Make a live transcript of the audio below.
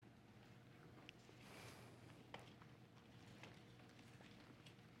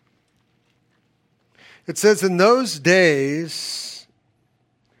It says, in those days,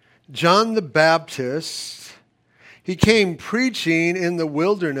 John the Baptist, he came preaching in the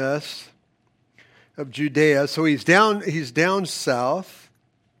wilderness of Judea. So he's down south.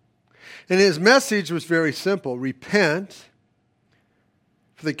 And his message was very simple. Repent,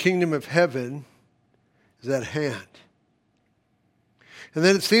 for the kingdom of heaven is at hand. And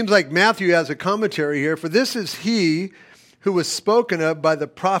then it seems like Matthew has a commentary here. For this is he who was spoken of by the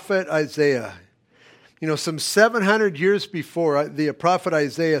prophet Isaiah. You know, some 700 years before, the prophet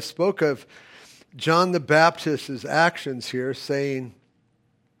Isaiah spoke of John the Baptist's actions here, saying,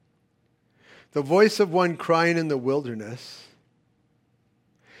 the voice of one crying in the wilderness,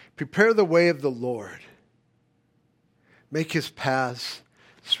 prepare the way of the Lord, make his paths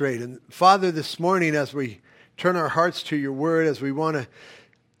straight. And Father, this morning as we turn our hearts to your word, as we want to,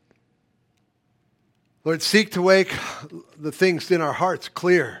 Lord, seek to make the things in our hearts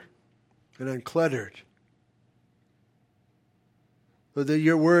clear and uncluttered. Lord, that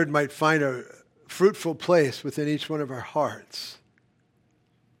your word might find a fruitful place within each one of our hearts.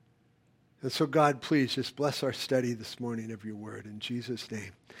 And so, God, please just bless our study this morning of your word in Jesus'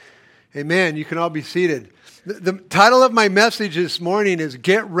 name. Amen. You can all be seated. The title of my message this morning is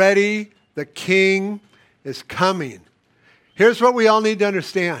Get Ready, the King is Coming. Here's what we all need to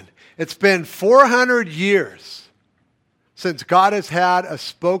understand. It's been 400 years since God has had a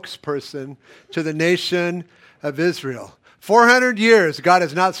spokesperson to the nation of Israel. 400 years, God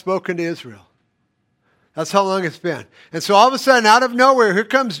has not spoken to Israel. That's how long it's been. And so all of a sudden, out of nowhere, here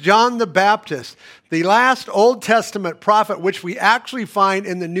comes John the Baptist, the last Old Testament prophet, which we actually find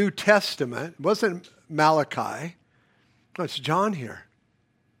in the New Testament. It wasn't Malachi. No, it's John here.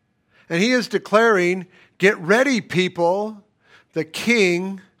 And he is declaring, get ready, people, the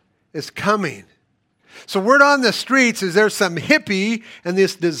king is coming. So word on the streets is there's some hippie and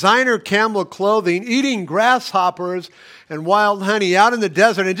this designer camel clothing eating grasshoppers and wild honey out in the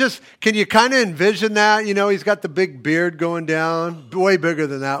desert. And just, can you kind of envision that? You know, he's got the big beard going down, way bigger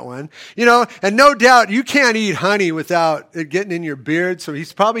than that one. You know, and no doubt you can't eat honey without it getting in your beard. So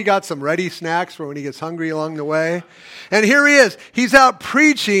he's probably got some ready snacks for when he gets hungry along the way. And here he is. He's out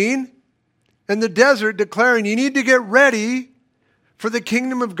preaching in the desert declaring, you need to get ready for the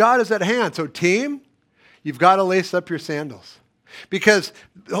kingdom of God is at hand. So team, you've got to lace up your sandals. Because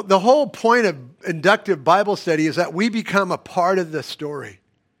the whole point of inductive Bible study is that we become a part of the story.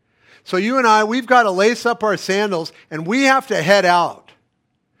 So you and I, we've got to lace up our sandals and we have to head out.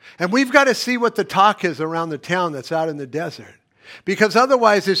 And we've got to see what the talk is around the town that's out in the desert. Because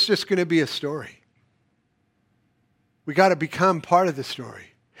otherwise it's just going to be a story. We got to become part of the story.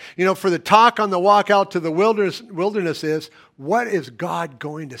 You know, for the talk on the walk out to the wilderness is, what is God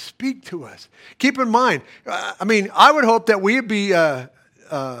going to speak to us? Keep in mind, I would hope that we'd be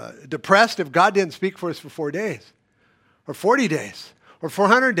depressed if God didn't speak for us for 4 days, or 40 days, or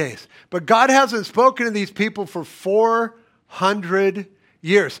 400 days. But God hasn't spoken to these people for 400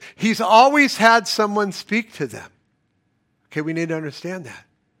 years. He's always had someone speak to them. Okay, we need to understand that.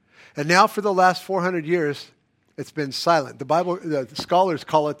 And now for the last 400 years, it's been silent. The scholars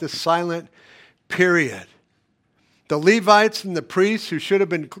call it the silent period. The Levites and the priests who should have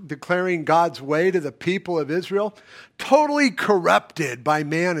been declaring God's way to the people of Israel, totally corrupted by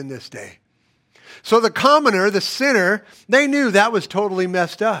man in this day. So the commoner, the sinner, they knew that was totally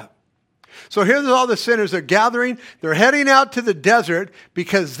messed up. So here's all the sinners are gathering. They're heading out to the desert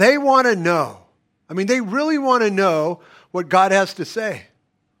because they want to know. They really want to know what God has to say.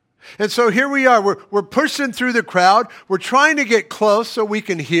 And so here we are. We're pushing through the crowd. We're trying to get close so we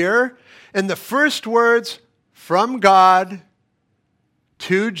can hear. And the first words from God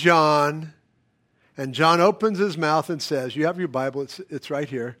to John. And John opens his mouth and says, you have your Bible, it's right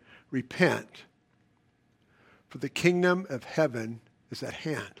here. Repent, for the kingdom of heaven is at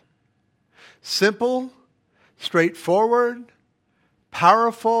hand. Simple, straightforward,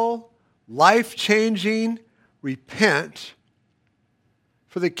 powerful, life-changing. Repent,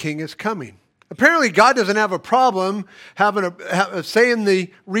 for the king is coming. Apparently, God doesn't have a problem saying the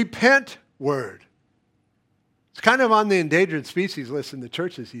repent word. It's kind of on the endangered species list in the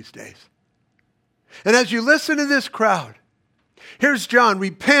churches these days. And as you listen to this crowd, here's John,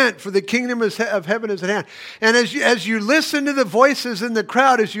 repent, for the kingdom of heaven is at hand. And as you listen to the voices in the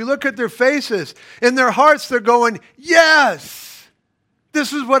crowd, as you look at their faces, in their hearts, they're going, yes,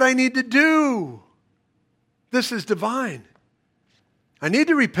 this is what I need to do. This is divine. I need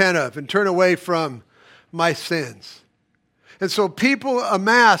to repent of and turn away from my sins. And so people en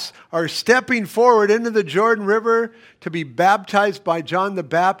masse are stepping forward into the Jordan River to be baptized by John the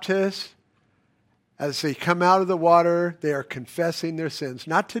Baptist as they come out of the water, they are confessing their sins.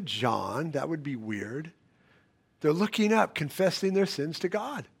 Not to John, that would be weird. They're looking up, confessing their sins to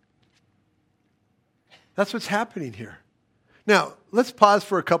God. That's what's happening here. Now, let's pause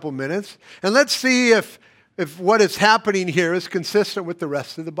for a couple minutes, and let's see if what is happening here is consistent with the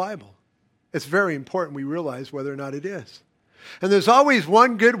rest of the Bible. It's very important we realize whether or not it is. And there's always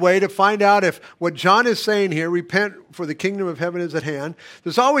one good way to find out if what John is saying here, repent for the kingdom of heaven is at hand.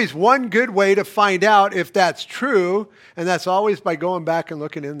 There's always one good way to find out if that's true, and that's always by going back and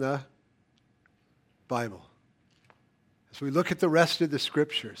looking in the Bible. As we look at the rest of the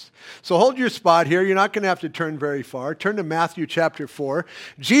scriptures. So hold your spot here. You're not going to have to turn very far. Turn to Matthew chapter 4.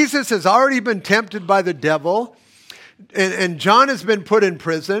 Jesus has already been tempted by the devil, and John has been put in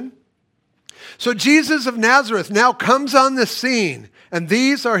prison. So Jesus of Nazareth now comes on the scene, and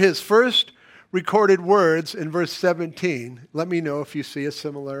these are his first recorded words in verse 17. Let me know if you see a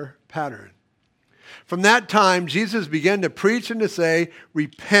similar pattern. From that time, Jesus began to preach and to say,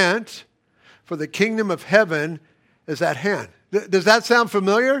 repent, for the kingdom of heaven is at hand. Does that sound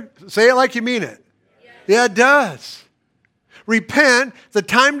familiar? Say it like you mean it. Yes. Yeah, it does. Repent, the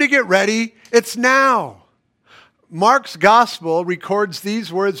time to get ready, it's now. Mark's gospel records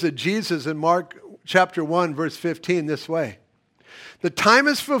these words of Jesus in Mark chapter 1, verse 15 this way. The time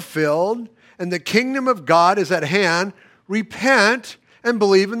is fulfilled and the kingdom of God is at hand. Repent and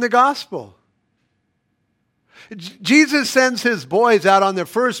believe in the gospel. Jesus sends his boys out on their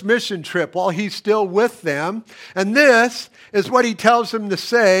first mission trip while he's still with them. And this is what he tells them to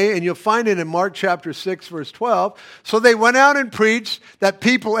say, and you'll find it in Mark chapter 6, verse 12. So they went out and preached that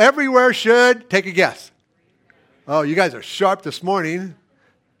people everywhere should, take a guess. Oh, you guys are sharp this morning.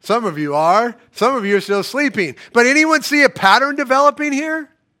 Some of you are. Some of you are still sleeping. But anyone see a pattern developing here?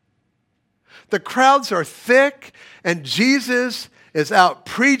 The crowds are thick, and Jesus is out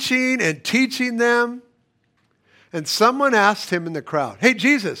preaching and teaching them. And someone asked him in the crowd, hey,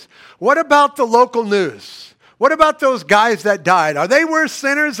 Jesus, what about the local news? What about those guys that died? Are they worse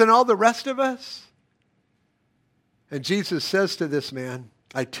sinners than all the rest of us? And Jesus says to this man,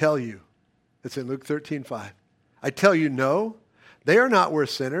 I tell you, it's in Luke 13:5. I tell you, no, they are not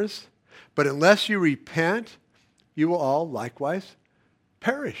worse sinners, but unless you repent, you will all likewise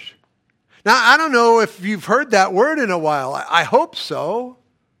perish. Now, I don't know if you've heard that word in a while. I hope so,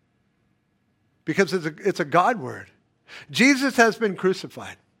 because it's a God word. Jesus has been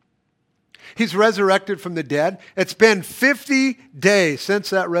crucified. He's resurrected from the dead. It's been 50 days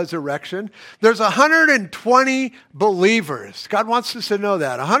since that resurrection. There's 120 believers. God wants us to know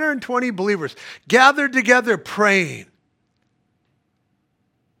that. 120 believers gathered together praying.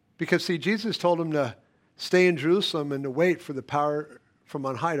 Because, see, Jesus told them to stay in Jerusalem and to wait for the power from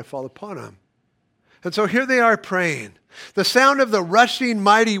on high to fall upon them. And so here they are praying. The sound of the rushing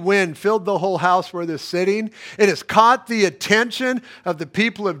mighty wind filled the whole house where they're sitting. It has caught the attention of the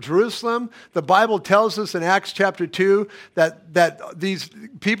people of Jerusalem. The Bible tells us in Acts chapter 2 that these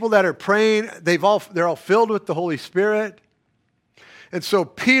people that are praying, they're all filled with the Holy Spirit. And so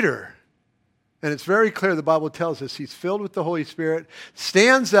Peter, and it's very clear, the Bible tells us he's filled with the Holy Spirit,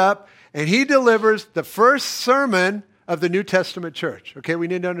 stands up and he delivers the first sermon of the New Testament church. Okay, we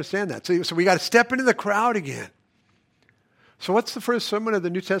need to understand that. So we got to step into the crowd again. So what's the first sermon of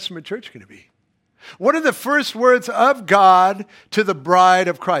the New Testament church going to be? What are the first words of God to the bride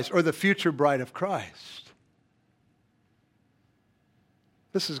of Christ, or the future bride of Christ?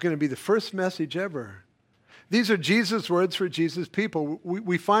 This is going to be the first message ever. These are Jesus' words for Jesus' people.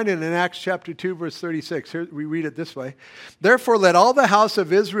 We find it in Acts chapter 2, verse 36. Here we read it this way. Therefore, let all the house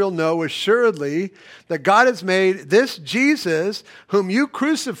of Israel know assuredly that God has made this Jesus, whom you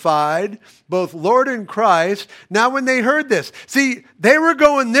crucified, both Lord and Christ. Now, when they heard this, see, they were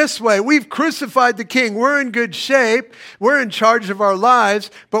going this way. We've crucified the King. We're in good shape. We're in charge of our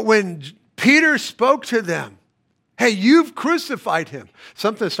lives. But when Peter spoke to them, hey, you've crucified him,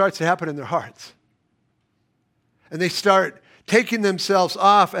 something starts to happen in their hearts. And they start taking themselves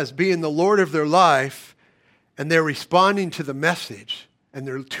off as being the Lord of their life, and they're responding to the message, and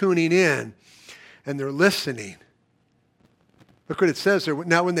they're tuning in, and they're listening. Look what it says there.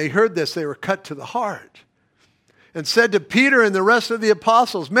 Now when they heard this, they were cut to the heart, and said to Peter and the rest of the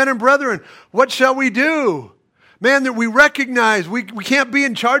apostles, men and brethren, what shall we do? Man, that we recognize we can't be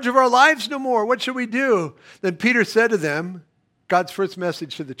in charge of our lives no more. What shall we do? Then Peter said to them, God's first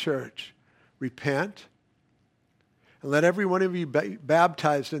message to the church, repent, and let every one of you be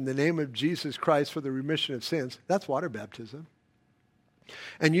baptized in the name of Jesus Christ for the remission of sins. That's water baptism.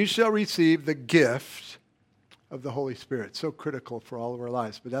 And you shall receive the gift of the Holy Spirit. So critical for all of our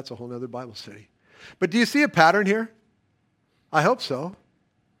lives, but that's a whole other Bible study. But do you see a pattern here? I hope so.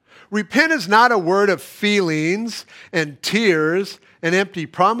 Repent is not a word of feelings and tears and empty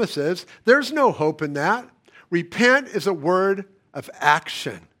promises. There's no hope in that. Repent is a word of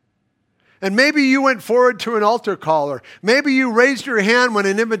action. And maybe you went forward to an altar call, or maybe you raised your hand when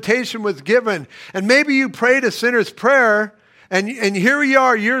an invitation was given, and maybe you prayed a sinner's prayer, and here you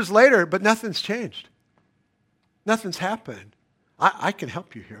are years later, but nothing's changed. Nothing's happened. I can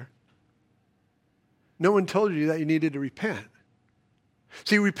help you here. No one told you that you needed to repent.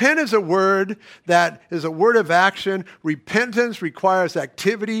 See, repent is a word that is a word of action. Repentance requires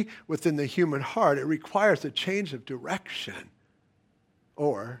activity within the human heart. It requires a change of direction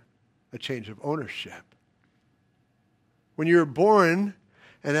or a change of ownership. When you were born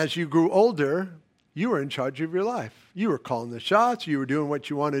and as you grew older, you were in charge of your life. You were calling the shots. You were doing what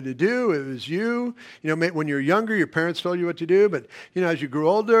you wanted to do. It was you. When you were younger, your parents told you what to do. But, as you grew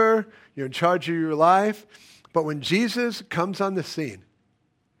older, you're in charge of your life. But when Jesus comes on the scene,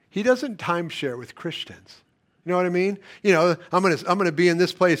 he doesn't timeshare with Christians. You know what I mean? I'm going to be in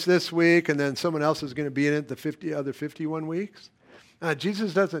this place this week, and then someone else is going to be in it the other 51 weeks.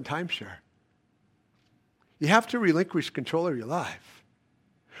 Jesus doesn't timeshare. You have to relinquish control of your life.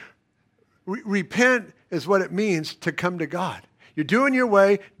 Repent is what it means to come to God. You're doing your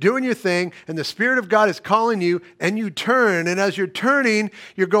way, doing your thing, and the Spirit of God is calling you, and you turn. And as you're turning,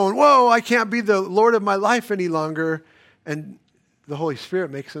 you're going, whoa, I can't be the Lord of my life any longer. And the Holy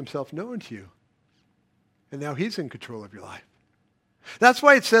Spirit makes himself known to you. And now he's in control of your life. That's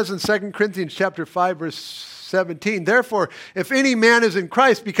why it says in 2 Corinthians chapter 5, verse 17, therefore, if any man is in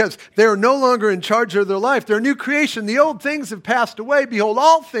Christ, because they are no longer in charge of their life, they're a new creation. The old things have passed away. Behold,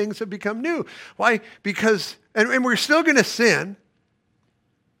 all things have become new. Why? Because, and we're still going to sin,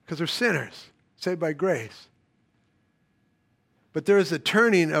 because we're sinners, saved by grace. But there is a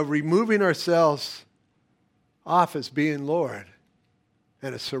turning of removing ourselves off as being Lord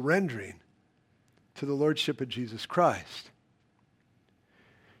and a surrendering to the Lordship of Jesus Christ.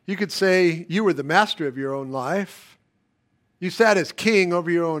 You could say you were the master of your own life. You sat as king over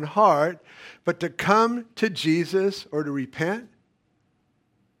your own heart. But to come to Jesus or to repent,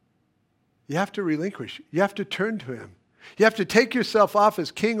 you have to relinquish. You have to turn to him. You have to take yourself off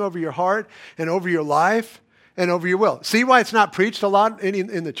as king over your heart and over your life and over your will. See why it's not preached a lot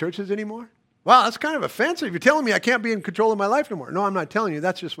in the churches anymore? Wow, that's kind of offensive. You're telling me I can't be in control of my life anymore. No, I'm not telling you.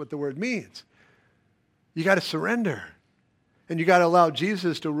 That's just what the word means. You got to surrender. And you got to allow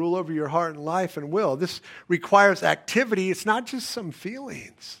Jesus to rule over your heart and life and will. This requires activity. It's not just some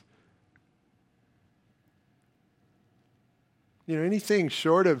feelings. Anything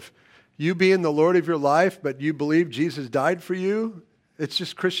short of you being the Lord of your life, but you believe Jesus died for you, it's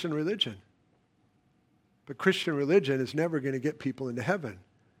just Christian religion. But Christian religion is never going to get people into heaven.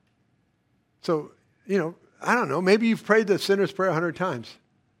 So, I don't know, maybe you've prayed the sinner's prayer 100 times.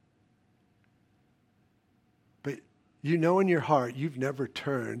 But in your heart, you've never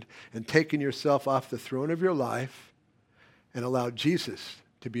turned and taken yourself off the throne of your life and allowed Jesus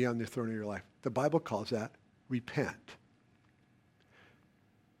to be on the throne of your life. The Bible calls that repent.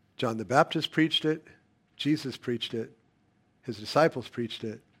 John the Baptist preached it. Jesus preached it. His disciples preached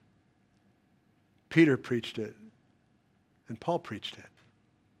it. Peter preached it. And Paul preached it.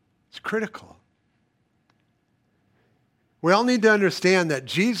 It's critical. We all need to understand that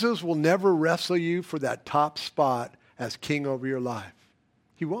Jesus will never wrestle you for that top spot as king over your life.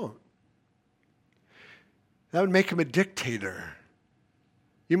 He won't. That would make him a dictator.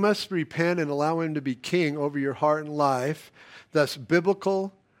 You must repent and allow him to be king over your heart and life. Thus,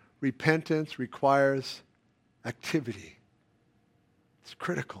 biblical repentance requires activity. It's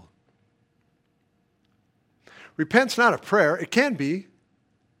critical. Repent's not a prayer. It can be.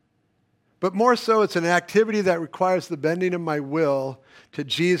 But more so, it's an activity that requires the bending of my will to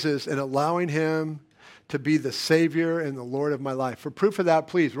Jesus and allowing him to be the Savior and the Lord of my life. For proof of that,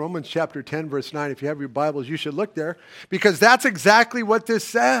 please, Romans chapter 10, verse 9. If you have your Bibles, you should look there, because that's exactly what this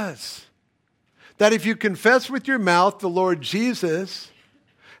says. That if you confess with your mouth the Lord Jesus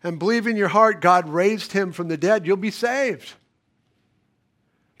and believe in your heart God raised him from the dead, you'll be saved.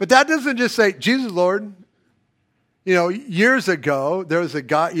 But that doesn't just say, Jesus, Lord. Years ago, there was a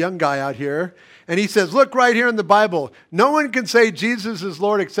young guy out here, and he says, look right here in the Bible. No one can say Jesus is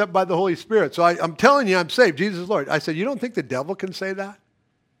Lord except by the Holy Spirit. So I'm telling you, I'm saved. Jesus is Lord. I said, you don't think the devil can say that?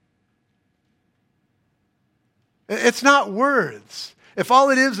 It's not words. If all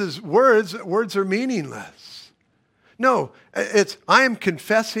it is words, words are meaningless. No, it's I am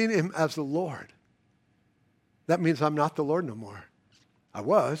confessing him as the Lord. That means I'm not the Lord no more. I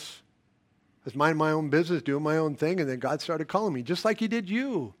was. I was minding my own business, doing my own thing, and then God started calling me, just like he did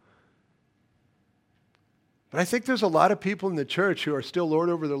you. But I think there's a lot of people in the church who are still Lord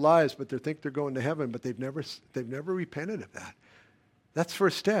over their lives, but they think they're going to heaven, but they've never repented of that. That's the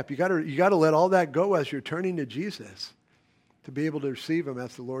first step. You got to let all that go as you're turning to Jesus to be able to receive him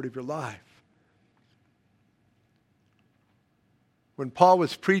as the Lord of your life. When Paul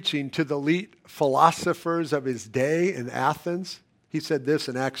was preaching to the elite philosophers of his day in Athens, he said this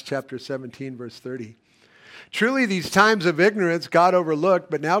in Acts chapter 17, verse 30. Truly these times of ignorance God overlooked,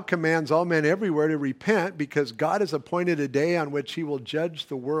 but now commands all men everywhere to repent, because God has appointed a day on which he will judge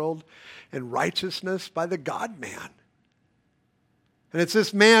the world in righteousness by the God-man. And it's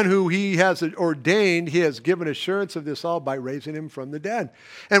this man who he has ordained, he has given assurance of this all by raising him from the dead.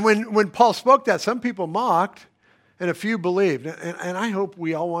 And when Paul spoke that, some people mocked and a few believed. And I hope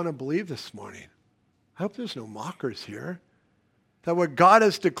we all want to believe this morning. I hope there's no mockers here. That what God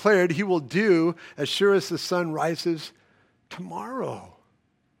has declared he will do as sure as the sun rises tomorrow.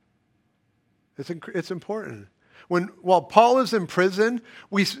 It's important. While Paul is in prison,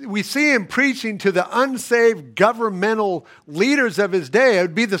 we see him preaching to the unsaved governmental leaders of his day. It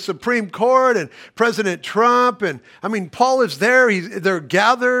would be the Supreme Court and President Trump. And Paul is there. They're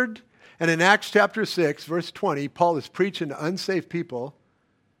gathered. And in Acts chapter 6, verse 20, Paul is preaching to unsaved people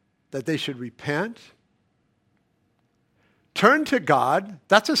that they should repent, turn to God.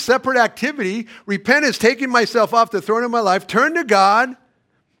 That's a separate activity. Repent is taking myself off the throne of my life. Turn to God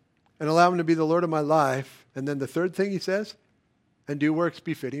and allow him to be the Lord of my life. And then the third thing he says, and do works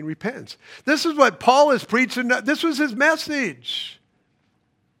befitting repentance. This is what Paul is preaching. This was his message.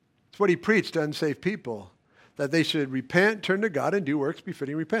 It's what he preached to unsaved people, that they should repent, turn to God, and do works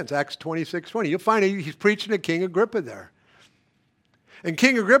befitting repentance. Acts 26:20. You'll find he's preaching to King Agrippa there. And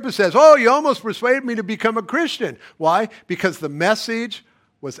King Agrippa says, oh, you almost persuaded me to become a Christian. Why? Because the message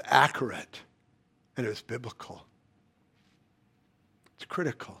was accurate and it was biblical. It's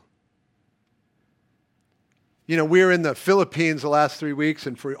critical. We were in the Philippines the last 3 weeks,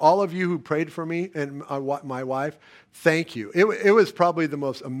 and for all of you who prayed for me and my wife, thank you. It was probably the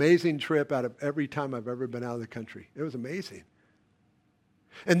most amazing trip out of every time I've ever been out of the country. It was amazing.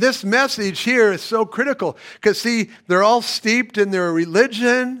 And this message here is so critical because, see, they're all steeped in their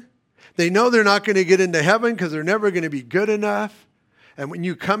religion. They know they're not going to get into heaven because they're never going to be good enough. And when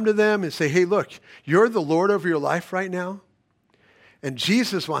you come to them and say, hey, look, you're the Lord of your life right now, and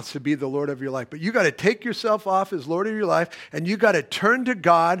Jesus wants to be the Lord of your life, but you got to take yourself off as Lord of your life, and you got to turn to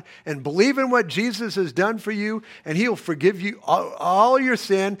God and believe in what Jesus has done for you, and he'll forgive you all your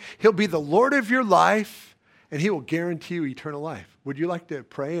sin. He'll be the Lord of your life, and he will guarantee you eternal life. Would you like to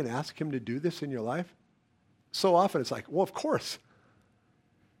pray and ask him to do this in your life? So often it's like, well, of course.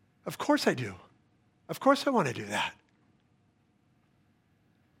 Of course I do. Of course I want to do that.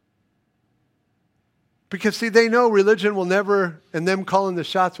 Because, see, they know religion will never, and them calling the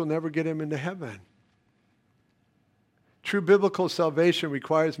shots will never get him into heaven. True biblical salvation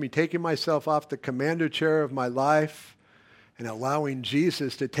requires me taking myself off the commander chair of my life and allowing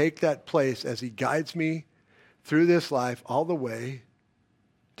Jesus to take that place as he guides me through this life all the way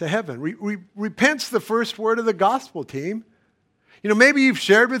to heaven. Repent's the first word of the gospel, team. Maybe you've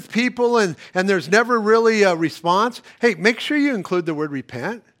shared with people and there's never really a response. Hey, make sure you include the word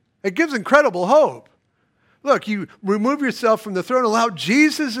repent. It gives incredible hope. Look, you remove yourself from the throne, allow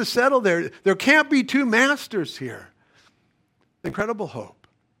Jesus to settle there. There can't be two masters here. Incredible hope.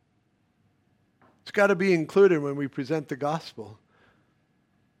 It's got to be included when we present the gospel.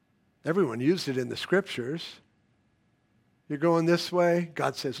 Everyone used it in the scriptures. You're going this way.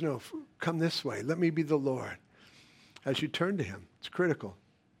 God says, no, come this way. Let me be the Lord. As you turn to him, it's critical.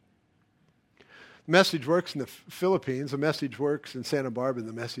 The message works in the Philippines. The message works in Santa Barbara. And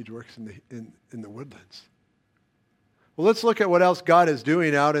the message works in the Woodlands. Well, let's look at what else God is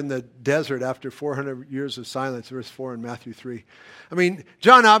doing out in the desert after 400 years of silence, verse 4 in Matthew 3.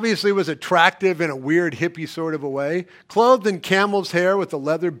 John obviously was attractive in a weird hippie sort of a way, clothed in camel's hair with a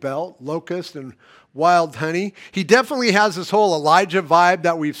leather belt, locust, and wild honey. He definitely has this whole Elijah vibe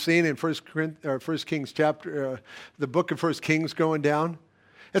that we've seen in 1 Kings chapter, the book of 1 Kings going down.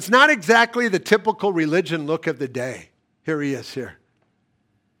 It's not exactly the typical religion look of the day. Here he is here.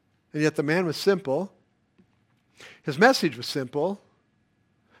 And yet the man was simple. His message was simple.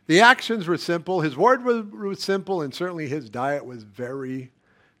 The actions were simple. His word was simple, and certainly his diet was very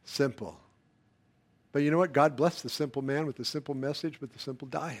simple. But you know what? God blessed the simple man with the simple message, with the simple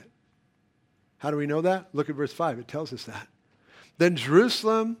diet. How do we know that? Look at verse 5. It tells us that. Then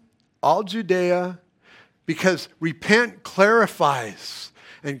Jerusalem, all Judea, because repent clarifies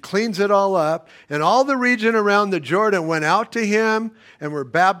and cleans it all up, and all the region around the Jordan went out to him and were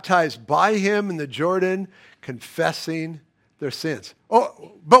baptized by him in the Jordan, confessing their sins.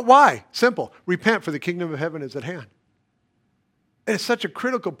 Oh, but why? Simple. Repent, for the kingdom of heaven is at hand. And it's such a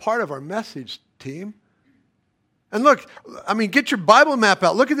critical part of our message, team. And look, get your Bible map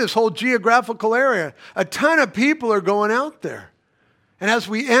out. Look at this whole geographical area. A ton of people are going out there. And as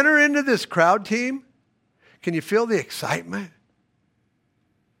we enter into this crowd, team, can you feel the excitement?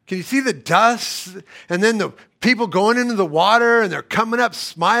 Can you see the dust? And then the people going into the water and they're coming up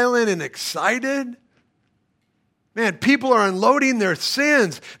smiling and excited. Man, people are unloading their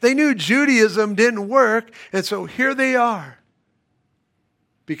sins. They knew Judaism didn't work. And so here they are.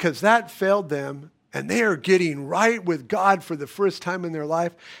 Because that failed them. And they are getting right with God for the first time in their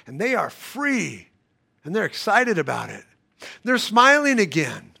life. And they are free. And they're excited about it. They're smiling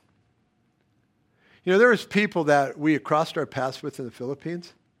again. You know, there was people that we crossed our paths with in the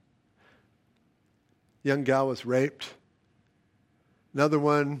Philippines. Young gal was raped. Another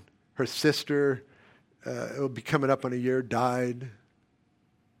one, her sister, it will be coming up on a year, died.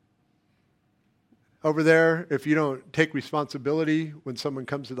 Over there, if you don't take responsibility when someone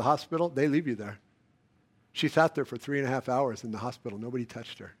comes to the hospital, they leave you there. She sat there for 3.5 hours in the hospital. Nobody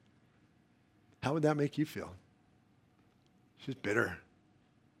touched her. How would that make you feel? She's bitter.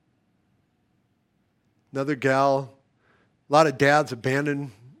 Another gal, a lot of dads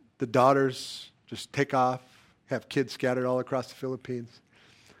abandon the daughters, just take off, have kids scattered all across the Philippines.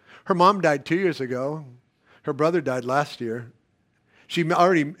 Her mom died 2 years ago. Her brother died last year. They've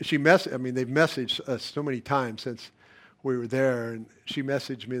messaged us so many times since we were there, and she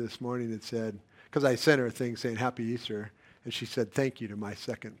messaged me this morning and said, because I sent her a thing saying Happy Easter, and she said, thank you to my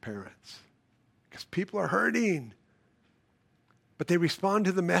second parents. Because people are hurting. But they respond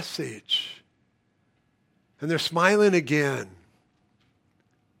to the message. And they're smiling again.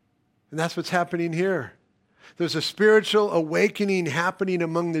 And that's what's happening here. There's a spiritual awakening happening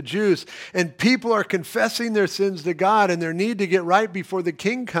among the Jews. And people are confessing their sins to God and their need to get right before the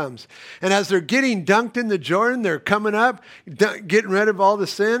king comes. And as they're getting dunked in the Jordan, they're coming up, getting rid of all the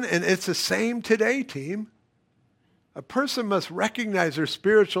sin. And it's the same today, team. A person must recognize their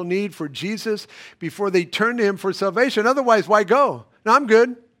spiritual need for Jesus before they turn to him for salvation. Otherwise, why go? No, I'm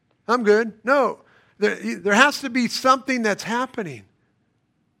good. No, there has to be something that's happening.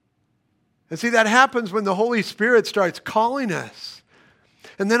 And see, that happens when the Holy Spirit starts calling us.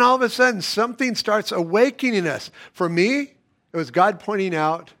 And then all of a sudden, something starts awakening us. For me, it was God pointing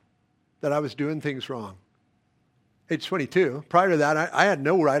out that I was doing things wrong. Age 22. Prior to that, I had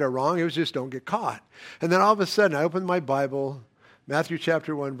no right or wrong. It was just don't get caught. And then all of a sudden, I opened my Bible, Matthew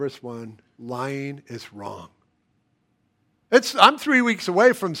chapter 1, verse 1, lying is wrong. I'm 3 weeks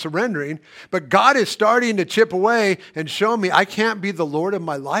away from surrendering, but God is starting to chip away and show me I can't be the Lord of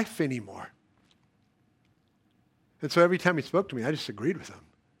my life anymore. And so every time he spoke to me, I just agreed with him.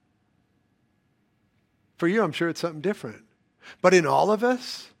 For you, I'm sure it's something different. But in all of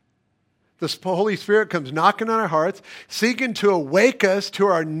us, the Holy Spirit comes knocking on our hearts, seeking to awake us to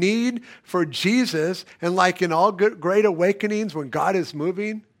our need for Jesus. And like in all great awakenings, when God is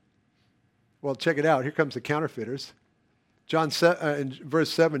moving, well, check it out. Here comes the counterfeiters. In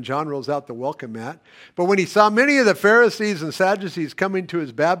verse 7, John rolls out the welcome mat. But when he saw many of the Pharisees and Sadducees coming to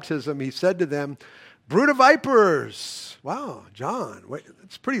his baptism, he said to them, brood of vipers. Wow, John, wait,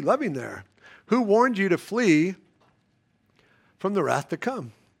 that's pretty loving there. Who warned you to flee from the wrath to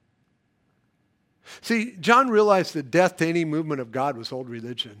come? See, John realized that death to any movement of God was old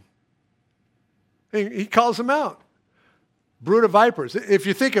religion. He calls them out. Brood of vipers. If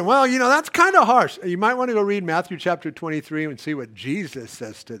you're thinking, well, that's kind of harsh, you might want to go read Matthew chapter 23 and see what Jesus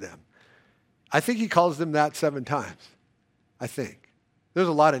says to them. I think he calls them that 7 times. I think. There's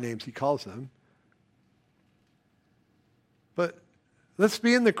a lot of names he calls them. But let's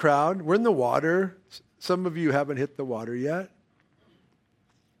be in the crowd. We're in the water. Some of you haven't hit the water yet.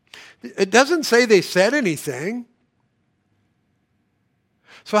 It doesn't say they said anything.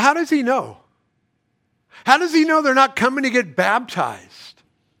 So how does he know? How does he know they're not coming to get baptized?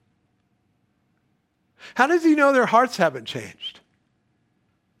 How does he know their hearts haven't changed?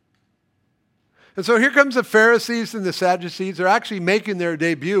 And so here comes the Pharisees and the Sadducees. They're actually making their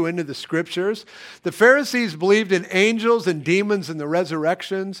debut into the scriptures. The Pharisees believed in angels and demons and the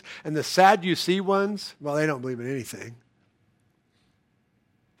resurrections. And the Sadducee ones, well, they don't believe in anything.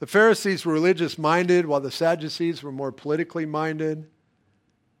 The Pharisees were religious minded while the Sadducees were more politically minded.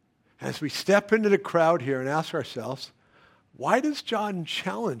 As we step into the crowd here and ask ourselves, why does John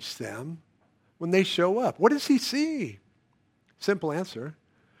challenge them when they show up? What does he see? Simple answer.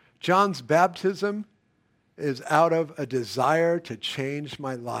 John's baptism is out of a desire to change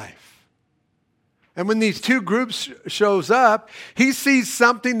my life. And when these two groups shows up, he sees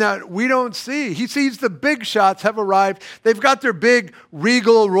something that we don't see. He sees the big shots have arrived. They've got their big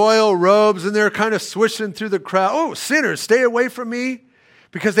regal royal robes and they're kind of swishing through the crowd. Oh, sinners, stay away from me.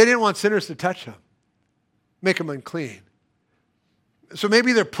 Because they didn't want sinners to touch them, make them unclean. So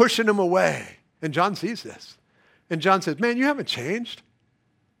maybe they're pushing them away. And John sees this. And John says, man, you haven't changed.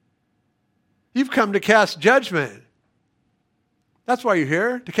 You've come to cast judgment. That's why you're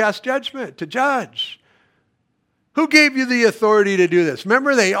here, to cast judgment, to judge. Who gave you the authority to do this?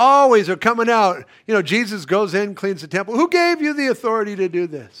 Remember, they always are coming out. You know, Jesus goes in, cleans the temple. Who gave you the authority to do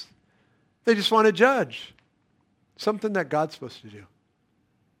this? They just want to judge. Something that God's supposed to do.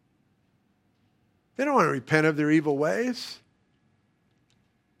 They don't want to repent of their evil ways.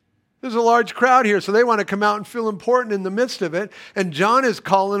 There's a large crowd here, so they want to come out and feel important in the midst of it. And John is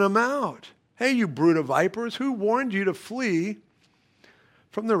calling them out. Hey, you brood of vipers, who warned you to flee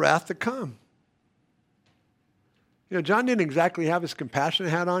from the wrath to come? You know, John didn't exactly have his compassion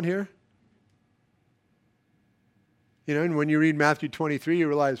hat on here. You know, and when you read Matthew 23, you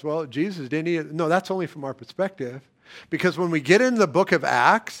realize, well, Jesus didn't he? No, that's only from our perspective. Because when we get into the book of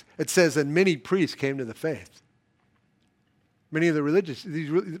Acts, it says that many priests came to the faith. Many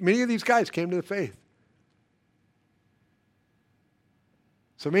of these guys came to the faith.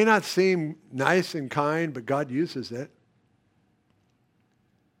 So it may not seem nice and kind, but God uses it.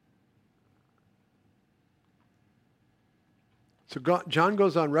 So John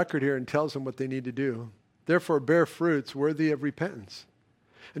goes on record here and tells them what they need to do. Therefore, bear fruits worthy of repentance.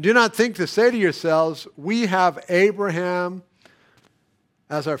 And do not think to say to yourselves, we have Abraham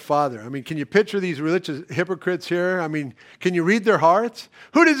as our father. I mean, can you picture these religious hypocrites here? I mean, can you read their hearts?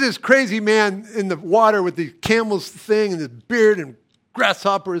 Who does this crazy man in the water with the camel's thing and his beard and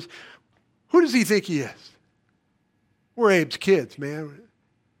grasshoppers, who does he think he is? We're Abe's kids, man.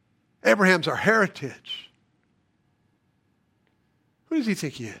 Abraham's our heritage. Who does he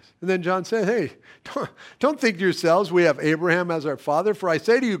think he is? And then John said, hey, don't think to yourselves we have Abraham as our father. For I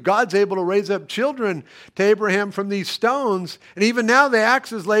say to you, God's able to raise up children to Abraham from these stones. And even now the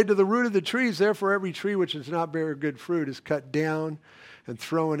axe is laid to the root of the trees. Therefore every tree which does not bear good fruit is cut down and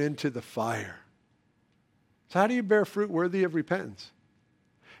thrown into the fire. So how do you bear fruit worthy of repentance?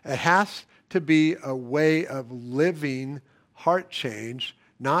 It has to be a way of living heart change,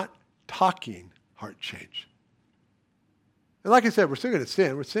 not talking heart change. And like I said, we're still going to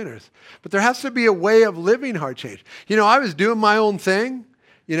sin. We're sinners. But there has to be a way of living heart change. You know, I was doing my own thing.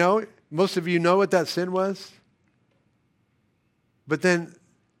 You know, most of you know what that sin was. But then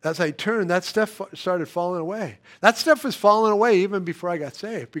as I turned, that stuff started falling away. That stuff was falling away even before I got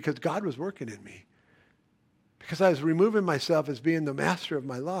saved because God was working in me. Because I was removing myself as being the master of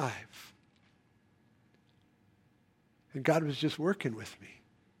my life. And God was just working with me.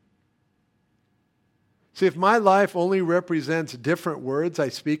 See, if my life only represents different words I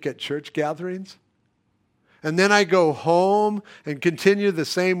speak at church gatherings, and then I go home and continue the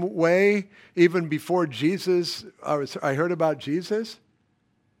same way even before I heard about Jesus,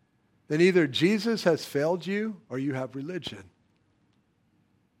 then either Jesus has failed you or you have religion.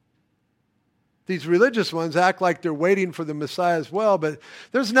 These religious ones act like they're waiting for the Messiah as well, but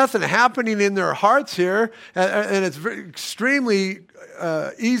there's nothing happening in their hearts here. And it's extremely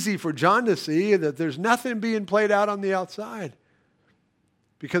easy for John to see that there's nothing being played out on the outside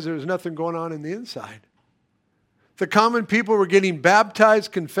because there's nothing going on in the inside. The common people were getting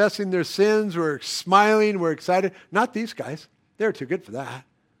baptized, confessing their sins, were smiling, were excited. Not these guys. They're too good for that.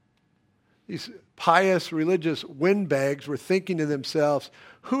 These pious religious windbags were thinking to themselves,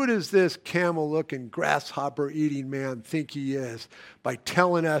 who does this camel-looking, grasshopper-eating man think he is by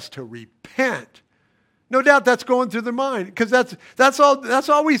telling us to repent? No doubt that's going through their mind because that's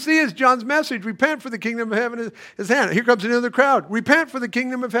all we see is John's message. Repent for the kingdom of heaven is at hand. Here comes another crowd. Repent for the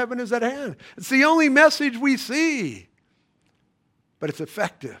kingdom of heaven is at hand. It's the only message we see. But it's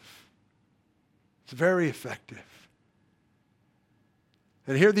effective. It's very effective.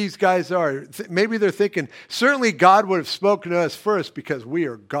 And here these guys are. Maybe they're thinking, certainly God would have spoken to us first because we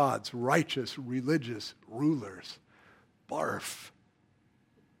are God's righteous, religious rulers. Barf.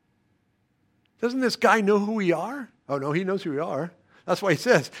 Doesn't this guy know who we are? Oh, no, he knows who we are. That's why he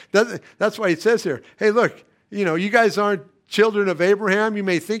says. That's why he says here, hey, look, you know, you guys aren't children of Abraham. You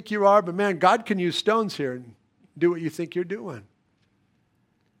may think you are, but man, God can use stones here and do what you think you're doing.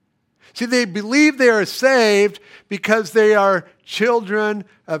 See, they believe they are saved because they are children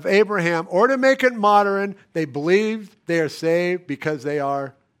of Abraham. Or to make it modern, they believe they are saved because they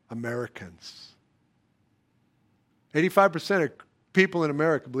are Americans. 85% of people in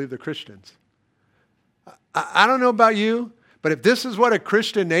America believe they're Christians. I don't know about you, but if this is what a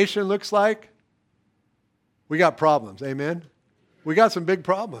Christian nation looks like, We got problems. Amen? We got some big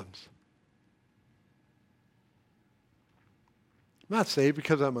problems. I'm not saved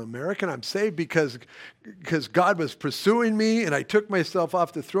because I'm American. I'm saved because God was pursuing me and I took myself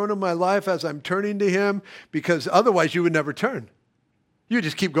off the throne of my life as I'm turning to him, because otherwise you would never turn. You would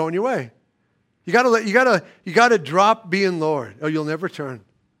just keep going your way. You gotta drop being Lord or you'll never turn.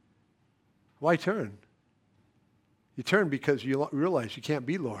 Why turn? You turn because you realize you can't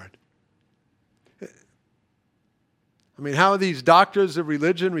be Lord. I mean, how are these doctors of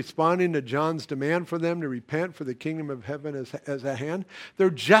religion responding to John's demand for them to repent, for the kingdom of heaven is at hand? They're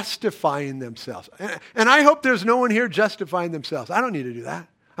justifying themselves. And I hope there's no one here justifying themselves. I don't need to do that.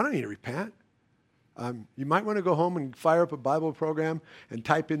 I don't need to repent. You might want to go home and fire up a Bible program and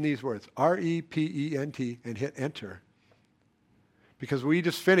type in these words, REPENT, and hit enter. Because we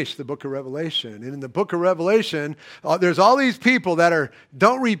just finished the book of Revelation. And in the book of Revelation, there's all these people that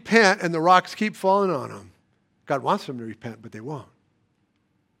don't repent and the rocks keep falling on them. God wants them to repent, but they won't.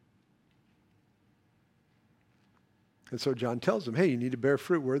 And so John tells them, hey, you need to bear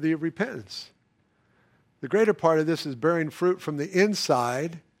fruit worthy of repentance. The greater part of this is bearing fruit from the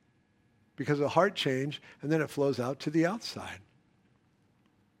inside because of heart change, and then it flows out to the outside.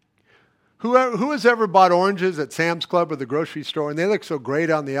 Who has ever bought oranges at Sam's Club or the grocery store, and they look so great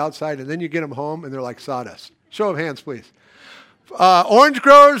on the outside, and then you get them home, and they're like sawdust? Show of hands, please. Orange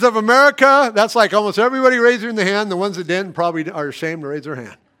growers of America, that's like almost everybody raising their hand. The ones that didn't probably are ashamed to raise their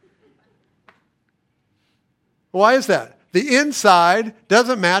hand. Why is that? The inside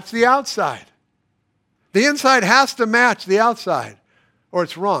doesn't match the outside. The inside has to match the outside, or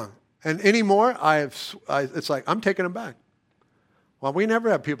it's wrong. And anymore, it's like, I'm taking them back. Well, we never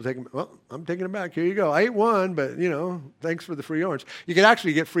have people taking, well, I'm taking it back. Here you go. I ate one, but, thanks for the free orange. You can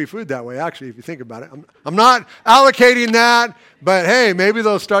actually get free food that way, actually, if you think about it. I'm not allocating that, but hey, maybe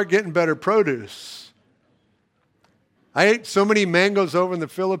they'll start getting better produce. I ate so many mangoes over in the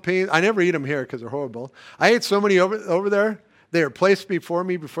Philippines. I never eat them here because they're horrible. I ate so many over there. They were placed before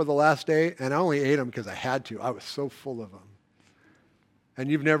me before the last day, and I only ate them because I had to. I was so full of them. And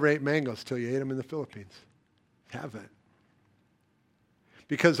you've never ate mangoes till you ate them in the Philippines. Haven't.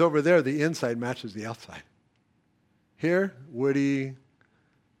 Because over there, the inside matches the outside. Here, woody,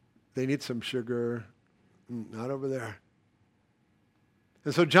 they need some sugar. Not over there.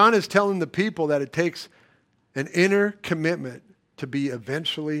 And so John is telling the people that it takes an inner commitment to be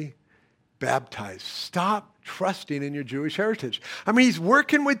eventually baptized. Stop trusting in your Jewish heritage. I mean, he's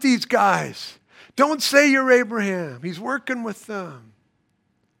working with these guys. Don't say you're Abraham. He's working with them.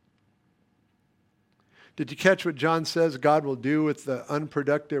 Did you catch what John says God will do with the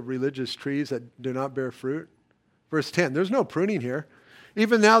unproductive religious trees that do not bear fruit? Verse 10, there's no pruning here.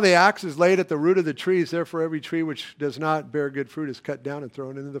 Even now the axe is laid at the root of the trees. Therefore every tree which does not bear good fruit is cut down and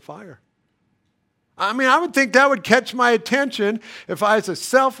thrown into the fire. I mean, I would think that would catch my attention if I was a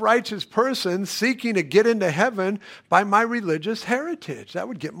self-righteous person seeking to get into heaven by my religious heritage. That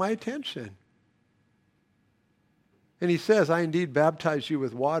would get my attention. And he says, I indeed baptize you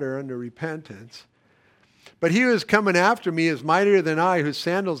with water unto repentance. But he who is coming after me is mightier than I, whose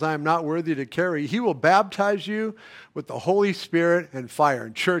sandals I am not worthy to carry. He will baptize you with the Holy Spirit and fire.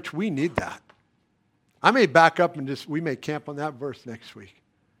 And church, we need that. I may back up and we may camp on that verse next week.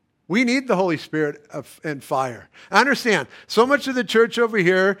 We need the Holy Spirit and fire. I understand. So much of the church over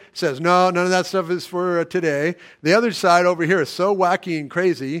here says, no, none of that stuff is for today. The other side over here is so wacky and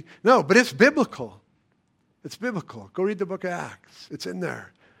crazy. No, but it's biblical. It's biblical. Go read the book of Acts. It's in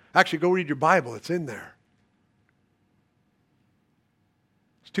there. Actually, go read your Bible. It's in there.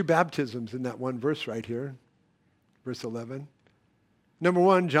 There's 2 baptisms in that one verse right here. Verse 11. Number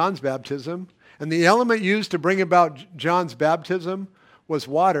 1, John's baptism. And the element used to bring about John's baptism was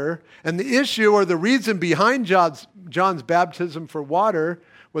water. And the issue or the reason behind John's baptism for water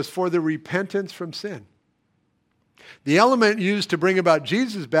was for the repentance from sin. The element used to bring about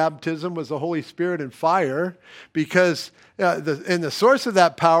Jesus' baptism was the Holy Spirit and fire, because the source of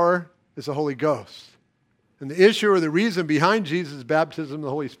that power is the Holy Ghost. And the issue or the reason behind Jesus' baptism of the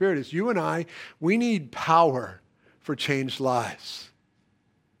Holy Spirit is you and I, we need power for changed lives.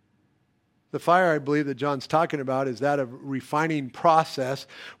 The fire, I believe, that John's talking about is that of refining process,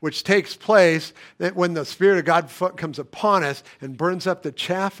 which takes place when the Spirit of God comes upon us and burns up the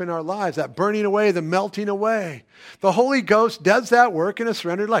chaff in our lives, that burning away, the melting away. The Holy Ghost does that work in a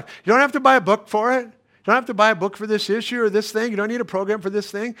surrendered life. You don't have to buy a book for it. You don't have to buy a book for this issue or this thing. You don't need a program for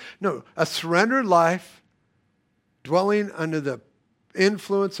this thing. No, a surrendered life, dwelling under the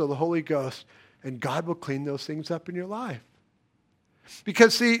influence of the Holy Ghost, and God will clean those things up in your life.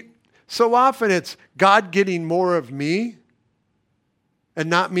 Because, see, so often it's God getting more of me and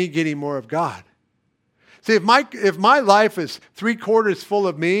not me getting more of God. See, if my life is 3/4 full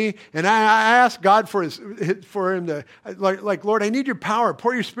of me, and I ask God for him to, like, Lord, I need your power.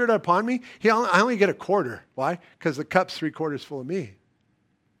 Pour your Spirit upon me. I only get 1/4. Why? Because the cup's 3/4 full of me.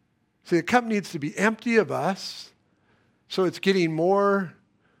 See, the cup needs to be empty of us, so it's getting more.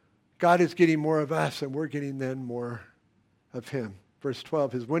 God is getting more of us, and we're getting then more of him. Verse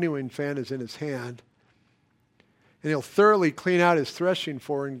 12, his winnowing fan is in his hand, and he'll thoroughly clean out his threshing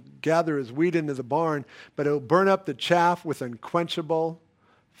floor and gather his wheat into the barn, but he'll burn up the chaff with unquenchable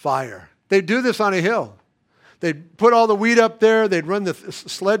fire. They do this on a hill. They'd put all the wheat up there. They'd run the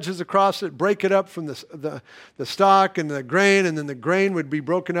sledges across it, break it up from the stalk and the grain, and then the grain would be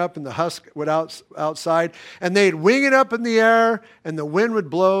broken up and the husk would outside. And they'd wing it up in the air, and the wind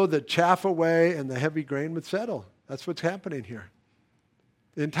would blow the chaff away, and the heavy grain would settle. That's what's happening here.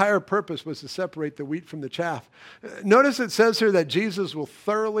 The entire purpose was to separate the wheat from the chaff. Notice it says here that Jesus will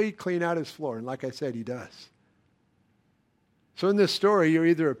thoroughly clean out his floor. And like I said, he does. So in this story, you're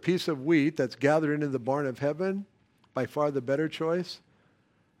either a piece of wheat that's gathered into the barn of heaven, by far the better choice,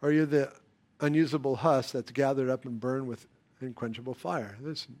 or you're the unusable husk that's gathered up and burned with unquenchable fire.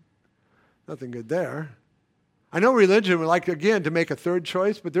 There's nothing good there. I know religion would like, again, to make a third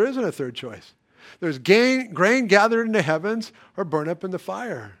choice, but there isn't a third choice. There's grain gathered in the heavens or burn up in the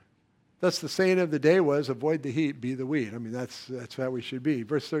fire. That's the saying of the day was, avoid the heat, be the wheat. I mean, that's how we should be.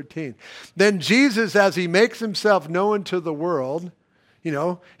 Verse 13. Then Jesus, as he makes himself known to the world,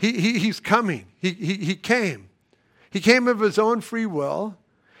 he's coming. He came. He came of his own free will.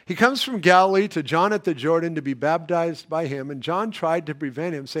 He comes from Galilee to John at the Jordan to be baptized by him. And John tried to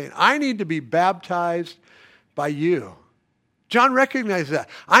prevent him, saying, I need to be baptized by you. John recognized that.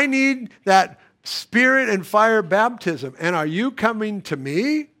 I need that Spirit and fire baptism. And are you coming to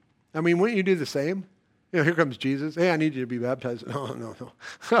me? I mean, wouldn't you do the same? Here comes Jesus. Hey, I need you to be baptized. No.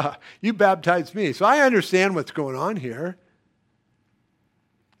 You baptized me. So I understand what's going on here.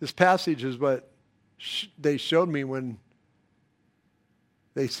 This passage is what they showed me when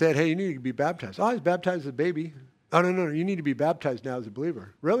they said, hey, you need to be baptized. Oh, I was baptized as a baby. Oh, no. You need to be baptized now as a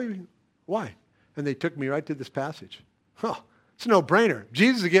believer. Really? Why? And they took me right to this passage. It's a no-brainer.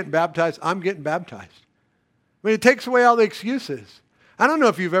 Jesus is getting baptized. I'm getting baptized. I mean, it takes away all the excuses. I don't know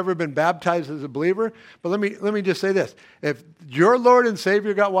if you've ever been baptized as a believer, but let me just say this. If your Lord and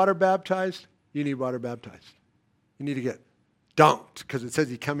Savior got water baptized, you need water baptized. You need to get dunked, because it says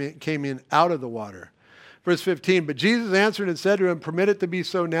he came in out of the water. Verse 15, but Jesus answered and said to him, permit it to be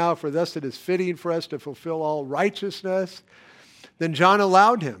so now, for thus it is fitting for us to fulfill all righteousness. Then John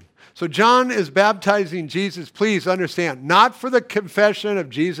allowed him. So John is baptizing Jesus, please understand, not for the confession of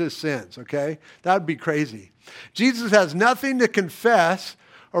Jesus' sins, okay? That would be crazy. Jesus has nothing to confess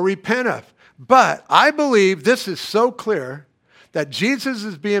or repent of. But I believe this is so clear that Jesus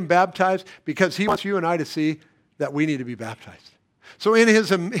is being baptized because he wants you and I to see that we need to be baptized. So in his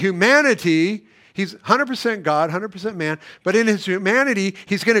humanity, he's 100% God, 100% man, but in his humanity,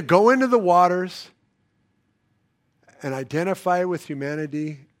 he's going to go into the waters and identify with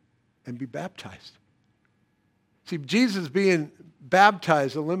humanity and be baptized. See, Jesus being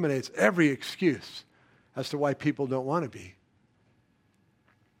baptized eliminates every excuse as to why people don't want to be.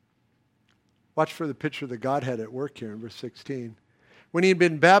 Watch for the picture of the Godhead at work here in verse 16. When he had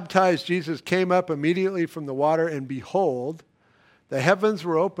been baptized, Jesus came up immediately from the water, and behold, the heavens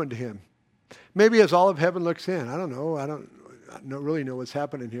were opened to him. Maybe as all of heaven looks in. I don't know. I don't really know what's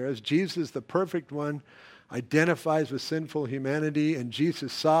happening here. As Jesus, the perfect one, identifies with sinful humanity, and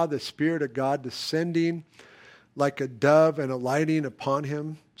Jesus saw the Spirit of God descending like a dove and alighting upon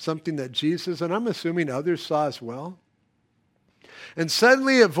him, something that Jesus, and I'm assuming others, saw as well. And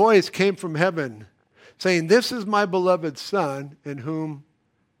suddenly a voice came from heaven saying, this is my beloved Son in whom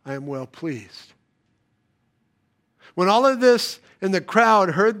I am well pleased. When all of this in the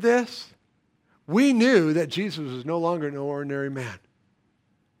crowd heard this, we knew that Jesus was no longer an ordinary man.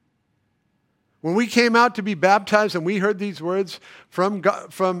 When we came out to be baptized and we heard these words from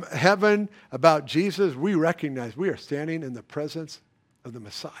God, from heaven about Jesus, we recognized we are standing in the presence of the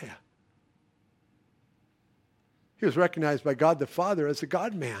Messiah. He was recognized by God the Father as the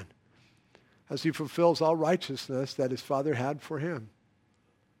God-man, as he fulfills all righteousness that his Father had for him.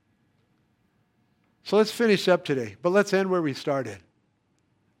 So let's finish up today, but let's end where we started.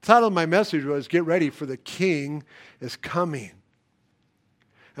 The title of my message was, Get Ready, for the King is Coming.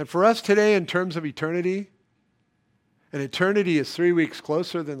 And for us today, in terms of eternity, and eternity is 3 weeks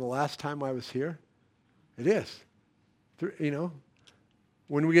closer than the last time I was here. It is.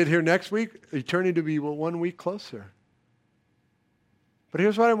 When we get here next week, eternity will be 1 week closer. But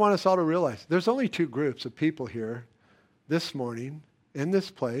here's what I want us all to realize. There's only two groups of people here this morning in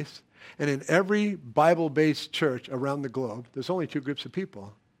this place and in every Bible-based church around the globe, there's only two groups of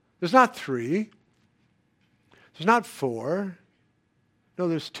people. There's not three. There's not four. No,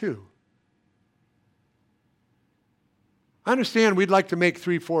 there's two. I understand we'd like to make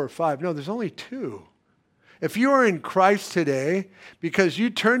 3, 4, or 5. No, there's only two. If you are in Christ today, because you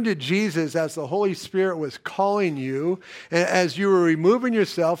turned to Jesus as the Holy Spirit was calling you, and as you were removing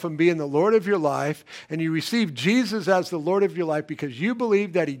yourself from being the Lord of your life, and you received Jesus as the Lord of your life because you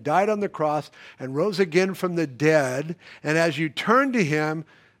believe that he died on the cross and rose again from the dead, and as you turned to him,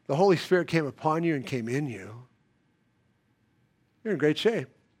 the Holy Spirit came upon you and came in you, you're in great shape.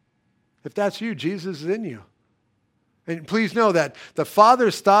 If that's you, Jesus is in you. And please know that the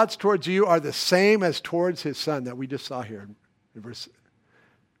Father's thoughts towards you are the same as towards his Son that we just saw here in verse.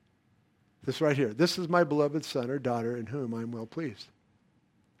 This right here. This is my beloved son or daughter in whom I am well pleased.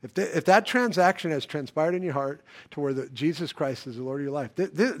 If that transaction has transpired in your heart to where Jesus Christ is the Lord of your life,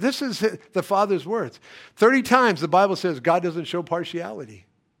 this is the Father's words. 30 times the Bible says God doesn't show partiality.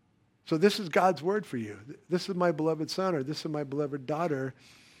 So this is God's word for you. This is my beloved son or this is my beloved daughter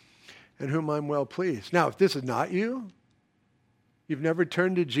in whom I'm well pleased. Now, if this is not you, you've never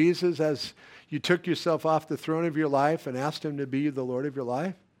turned to Jesus as you took yourself off the throne of your life and asked him to be the Lord of your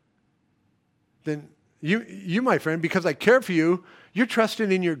life, then you, my friend, because I care for you, you're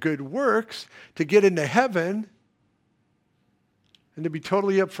trusting in your good works to get into heaven. And to be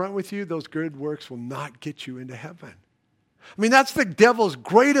totally upfront with you, those good works will not get you into heaven. I mean, that's the devil's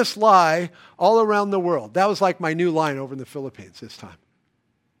greatest lie all around the world. That was like my new line over in the Philippines this time.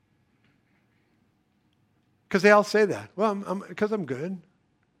 Because they all say that. Well, because I'm good.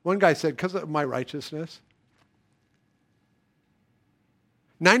 One guy said, because of my righteousness.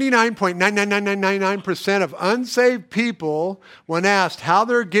 99.99999% of unsaved people, when asked how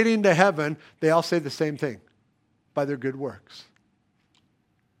they're getting to heaven, they all say the same thing. By their good works.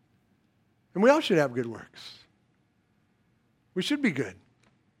 And we all should have good works. We should be good.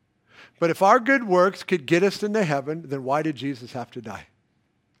 But if our good works could get us into heaven, then why did Jesus have to die?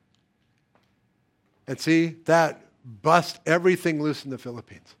 And see, that bust everything loose in the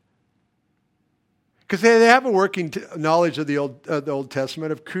Philippines. Because they have a working knowledge of the Old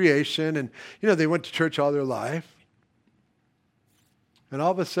Testament, of creation, and they went to church all their life. And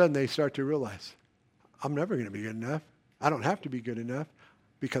all of a sudden they start to realize, I'm never going to be good enough. I don't have to be good enough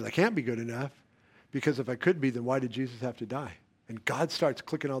because I can't be good enough. Because if I could be, then why did Jesus have to die? And God starts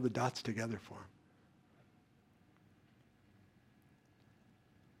clicking all the dots together for him.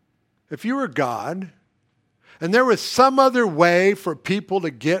 If you were God, and there was some other way for people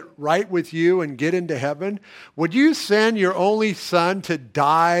to get right with you and get into heaven, would you send your only son to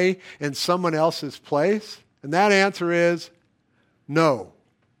die in someone else's place? And that answer is no.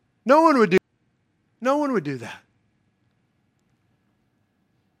 No one would do that.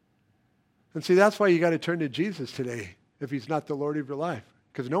 And see, that's why you got to turn to Jesus today if he's not the Lord of your life.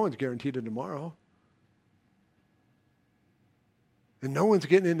 Because no one's guaranteed a tomorrow. And no one's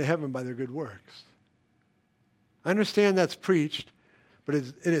getting into heaven by their good works. I understand that's preached, but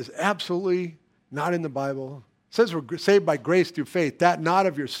it is absolutely not in the Bible. It says we're saved by grace through faith, that not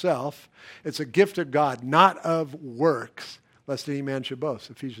of yourself. It's a gift of God, not of works, lest any man should boast.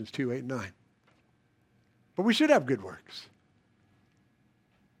 Ephesians 2, 8, and 9. But we should have good works.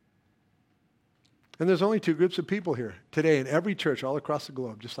 And there's only two groups of people here today in every church all across the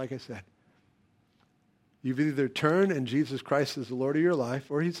globe, just like I said. You've either turned and Jesus Christ is the Lord of your life,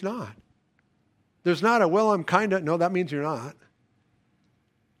 or he's not. There's not a, well, I'm kind of, no, that means you're not.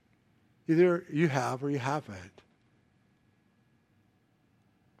 Either you have or you haven't.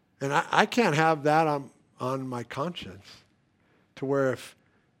 And I can't have that on my conscience to where if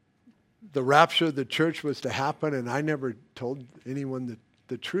the rapture of the church was to happen and I never told anyone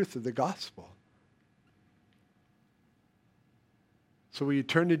the truth of the gospel. So will you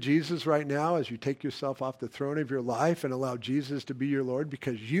turn to Jesus right now as you take yourself off the throne of your life and allow Jesus to be your Lord?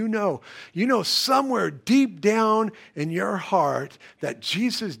 Because you know somewhere deep down in your heart that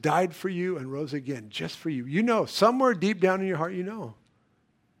Jesus died for you and rose again just for you. You know, somewhere deep down in your heart you know.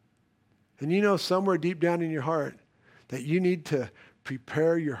 And you know somewhere deep down in your heart that you need to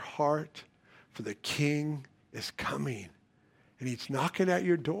prepare your heart for the King is coming. And he's knocking at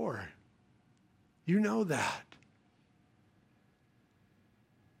your door. You know that.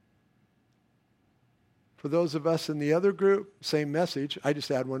 For those of us in the other group, same message. I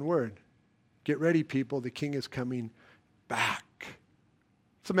just add one word. Get ready, people. The King is coming back.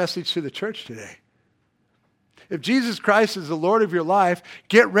 It's a message to the church today. If Jesus Christ is the Lord of your life,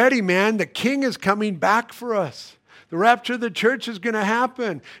 get ready, man. The King is coming back for us. The rapture of the church is going to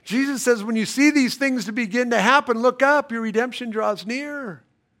happen. Jesus says when you see these things to begin to happen, look up, your redemption draws near.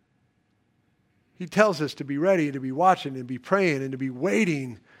 He tells us to be ready, to be watching, and be praying, and to be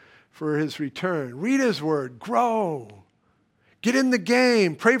waiting for his return. Read his word. Grow. Get in the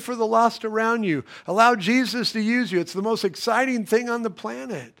game. Pray for the lost around you. Allow Jesus to use you. It's the most exciting thing on the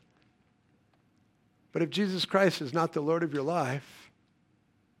planet. But if Jesus Christ is not the Lord of your life,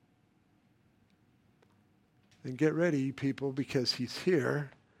 then get ready, you people, because he's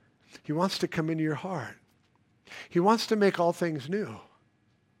here. He wants to come into your heart. He wants to make all things new.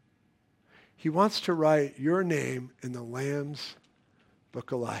 He wants to write your name in the Lamb's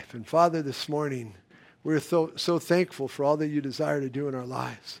book of life. And Father, this morning, we're so thankful for all that you desire to do in our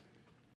lives.